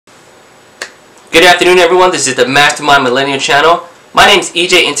Good afternoon, everyone. This is the Mastermind Millennial channel. My name is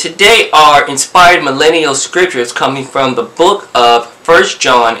EJ, and today our inspired millennial scripture is coming from the book of 1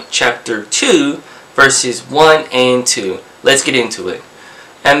 John chapter 2, verses 1 and 2. Let's get into it.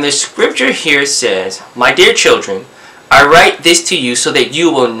 And the scripture here says, "My dear children, I write this to you so that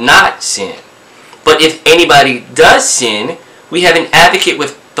you will not sin. But if anybody does sin, we have an advocate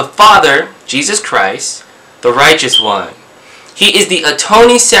with the Father, Jesus Christ, the righteous one. He is the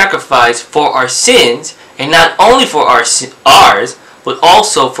atoning sacrifice for our sins, and not only for ours, but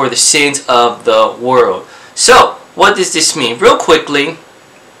also for the sins of the world." So, what does this mean? Real quickly,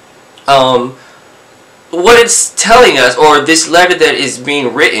 what it's telling us, or this letter that is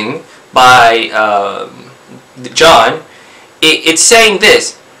being written by John, it's saying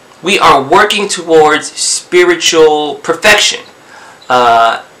this: we are working towards spiritual perfection,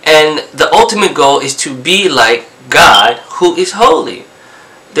 and the ultimate goal is to be like God, who is holy.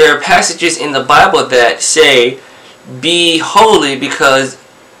 There are passages in the Bible that say, "Be holy because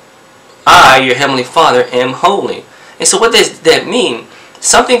I, your heavenly Father, am holy." And so what does that mean?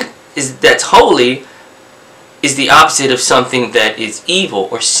 Something that's holy is the opposite of something that is evil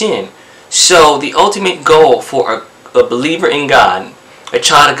or sin. So the ultimate goal for a believer in God, a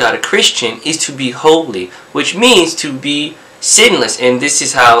child of God, a Christian, is to be holy, which means to be sinless. And this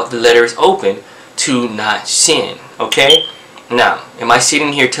is how the letter is open: to not sin. Okay? Now, am I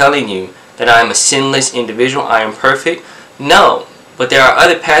sitting here telling you that I am a sinless individual? I am perfect? No. But there are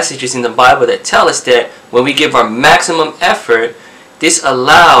other passages in the Bible that tell us that when we give our maximum effort, this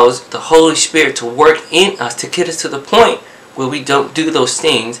allows the Holy Spirit to work in us to get us to the point where we don't do those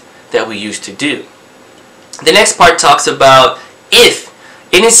things that we used to do. The next part talks about if.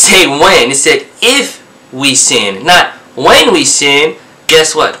 It didn't say when. It said if we sin, not when we sin.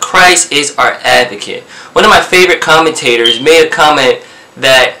 Guess what? Christ is our advocate. One of my favorite commentators made a comment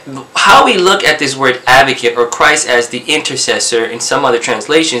that how we look at this word advocate, or Christ as the intercessor in some other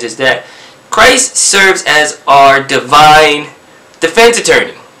translations, is that Christ serves as our divine defense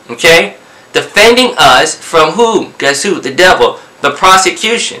attorney. Okay? Defending us from who? Guess who? The devil. The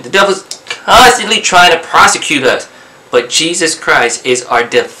prosecution. The devil's constantly trying to prosecute us. But Jesus Christ is our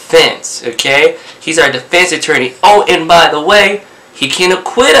defense. Okay? He's our defense attorney. Oh, and by the way, He can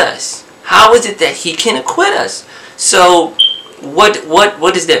acquit us. How is it that He can acquit us? So,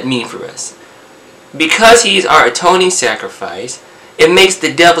 what does that mean for us? Because He is our atoning sacrifice, it makes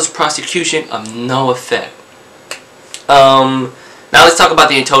the devil's prosecution of no effect. Now let's talk about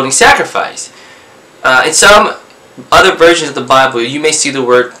the atoning sacrifice. In some other versions of the Bible, you may see the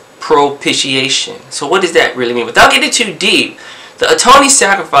word propitiation. So what does that really mean? Without getting too deep, the atoning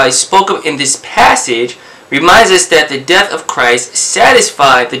sacrifice spoken of in this passage reminds us that the death of Christ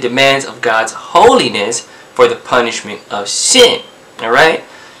satisfied the demands of God's holiness for the punishment of sin. Alright?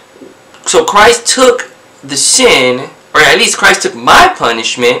 So Christ took the sin, or at least Christ took my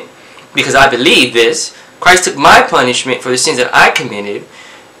punishment, because I believe this. Christ took my punishment for the sins that I committed.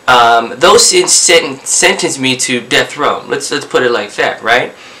 Those sins sentenced me to death row. Let's put it like that,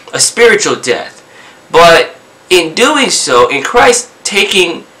 right? A spiritual death. But in doing so, in Christ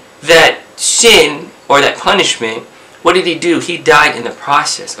taking that sin or that punishment, what did He do? He died in the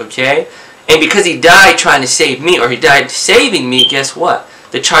process, okay? And because He died trying to save me, or He died saving me, guess what?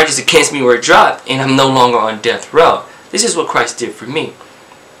 The charges against me were dropped, and I'm no longer on death row. This is what Christ did for me.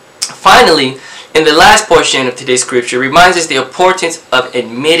 Finally, in the last portion of today's scripture, reminds us the importance of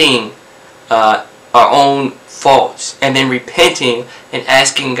admitting our own faults, and then repenting and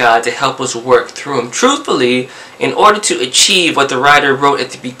asking God to help us work through them. Truthfully, in order to achieve what the writer wrote at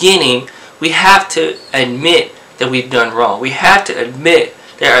the beginning, we have to admit that we've done wrong. We have to admit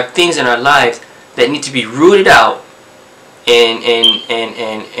there are things in our lives that need to be rooted out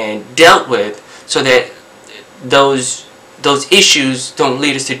and dealt with, so that those issues don't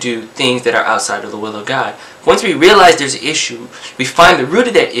lead us to do things that are outside of the will of God. Once we realize there's an issue, we find the root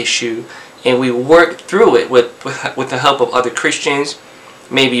of that issue, and we work through it with the help of other Christians,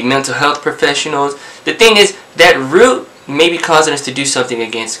 maybe mental health professionals. The thing is, that root may be causing us to do something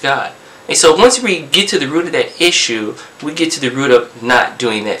against God. And so once we get to the root of that issue, we get to the root of not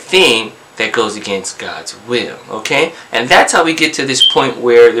doing that thing that goes against God's will. Okay? And that's how we get to this point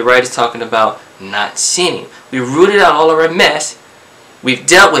where the writer's talking about not sinning. We rooted out all of our mess, we've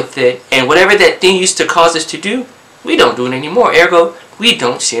dealt with it, and whatever that thing used to cause us to do, we don't do it anymore. Ergo, we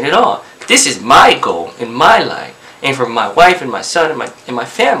don't sin at all. This is my goal in my life, and for my wife and my son and my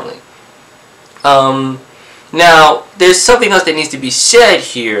family. Now, there's something else that needs to be said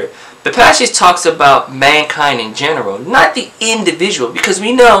here. The passage talks about mankind in general, not the individual, because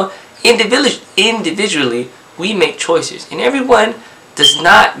we know individually we make choices, and everyone does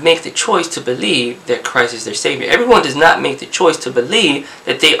not make the choice to believe that Christ is their Savior. Everyone does not make the choice to believe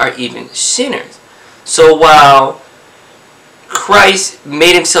that they are even sinners. So while Christ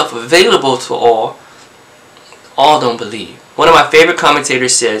made himself available to all don't believe. One of my favorite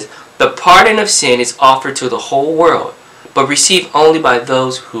commentators says, the pardon of sin is offered to the whole world, but received only by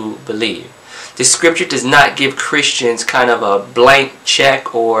those who believe. The scripture does not give Christians kind of a blank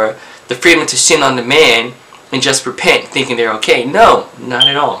check or the freedom to sin on demand and just repent thinking they're okay. No, not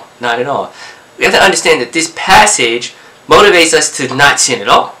at all. Not at all. We have to understand that this passage motivates us to not sin at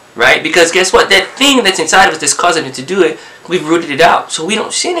all, right? Because guess what? That thing that's inside of us that's causing us to do it, we've rooted it out, so we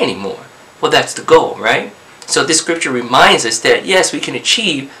don't sin anymore. Well, that's the goal, right? So this scripture reminds us that, yes, we can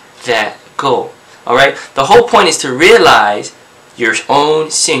achieve that goal. All right? The whole point is to realize your own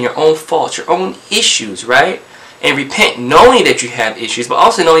sin, your own faults, your own issues, right? And repent knowing that you have issues, but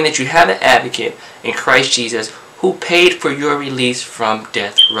also knowing that you have an advocate in Christ Jesus who paid for your release from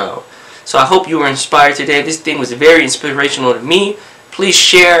death row. So I hope you were inspired today. This thing was very inspirational to me. Please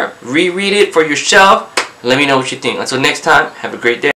share, reread it for yourself. Let me know what you think. Until next time, have a great day.